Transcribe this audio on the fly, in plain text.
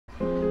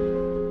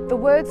The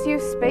words you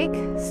speak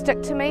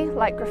stick to me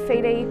like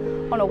graffiti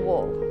on a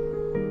wall.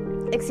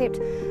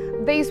 Except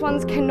these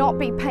ones cannot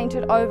be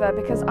painted over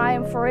because I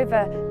am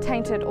forever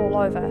tainted all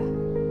over.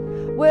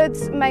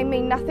 Words may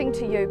mean nothing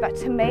to you, but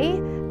to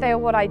me, they are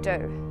what I do.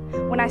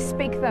 When I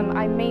speak them,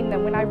 I mean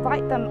them. When I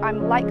write them,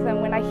 I'm like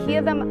them. When I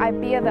hear them, I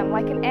bear them,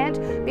 like an ant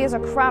bears a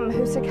crumb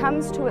who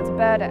succumbs to its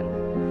burden.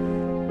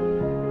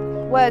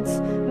 Words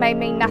may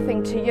mean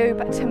nothing to you,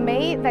 but to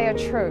me, they are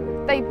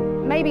true. They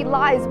may be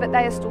lies, but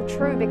they are still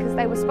true because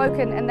they were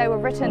spoken and they were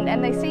written,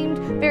 and they seemed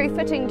very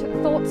fitting to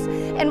the thoughts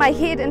in my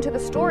head and to the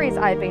stories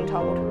I had been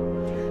told.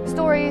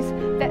 Stories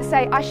that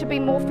say I should be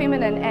more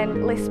feminine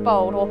and less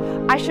bold, or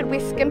I should wear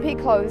skimpy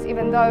clothes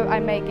even though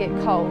I may get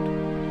cold.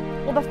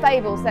 Or the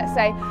fables that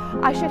say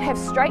I should have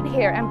straight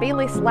hair and be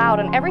less loud,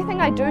 and everything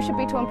I do should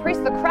be to impress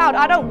the crowd.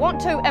 I don't want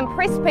to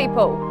impress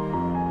people.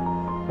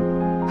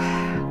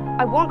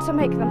 I want to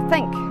make them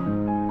think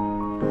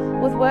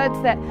with words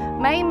that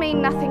may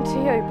mean nothing to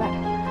you, but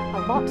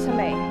a lot to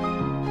me.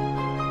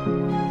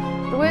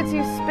 The words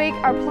you speak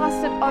are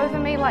plastered over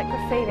me like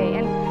graffiti,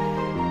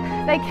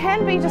 and they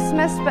can be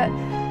dismissed, but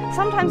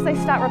sometimes they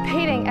start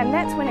repeating, and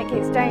that's when it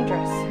gets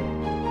dangerous.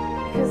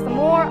 Because the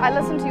more I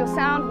listen to your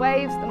sound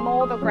waves, the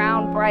more the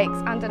ground breaks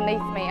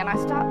underneath me, and I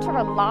start to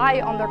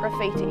rely on the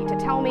graffiti to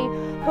tell me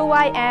who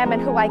I am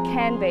and who I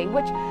can be,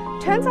 which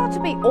turns out to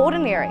be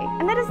ordinary,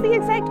 and that is the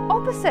exact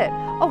opposite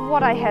of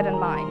what I had in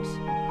mind.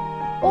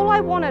 All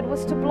I wanted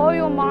was to blow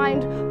your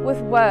mind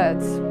with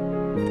words.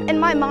 In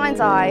my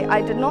mind's eye,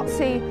 I did not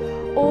see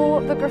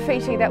all the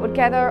graffiti that would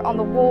gather on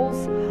the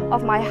walls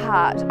of my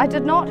heart. I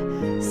did not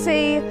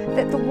see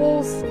that the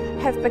walls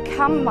have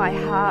become my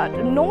heart,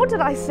 nor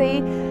did I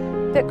see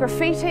that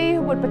graffiti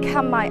would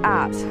become my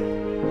art.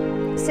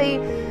 See,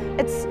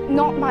 it's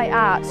not my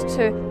art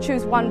to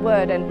choose one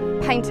word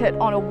and paint it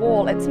on a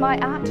wall. It's my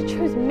art to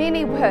choose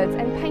many words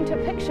and paint a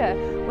picture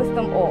with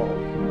them all.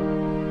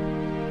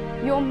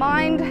 Your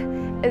mind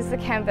is the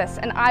canvas,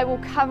 and I will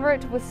cover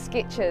it with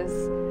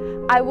sketches.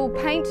 I will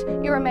paint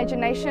your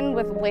imagination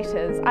with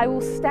letters. I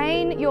will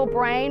stain your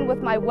brain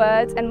with my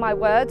words, and my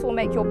words will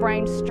make your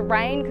brain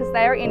strain because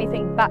they are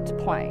anything but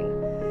plain.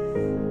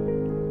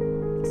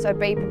 So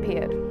be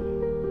prepared.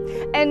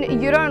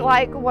 And you don't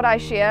like what I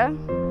share?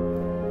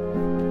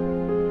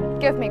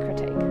 Give me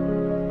critique.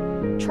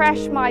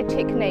 Trash my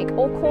technique,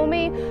 or call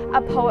me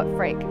a poet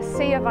freak.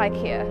 See if I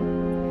care.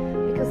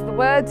 Because the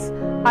words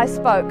I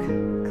spoke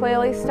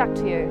clearly stuck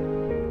to you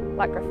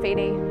like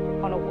graffiti